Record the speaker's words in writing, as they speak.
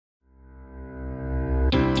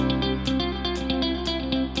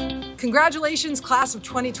Congratulations, class of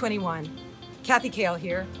 2021. Kathy Kale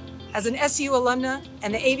here. As an SU alumna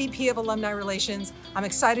and the AVP of Alumni Relations, I'm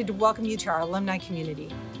excited to welcome you to our alumni community.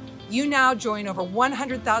 You now join over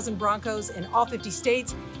 100,000 Broncos in all 50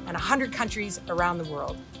 states and 100 countries around the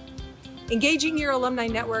world. Engaging your alumni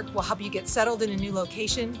network will help you get settled in a new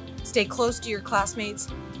location, stay close to your classmates,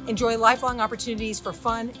 enjoy lifelong opportunities for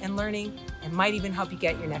fun and learning, and might even help you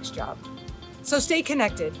get your next job. So stay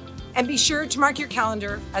connected and be sure to mark your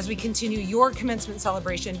calendar as we continue your commencement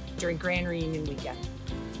celebration during Grand Reunion Weekend.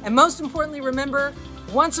 And most importantly, remember,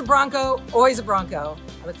 once a Bronco, always a Bronco.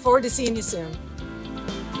 I look forward to seeing you soon.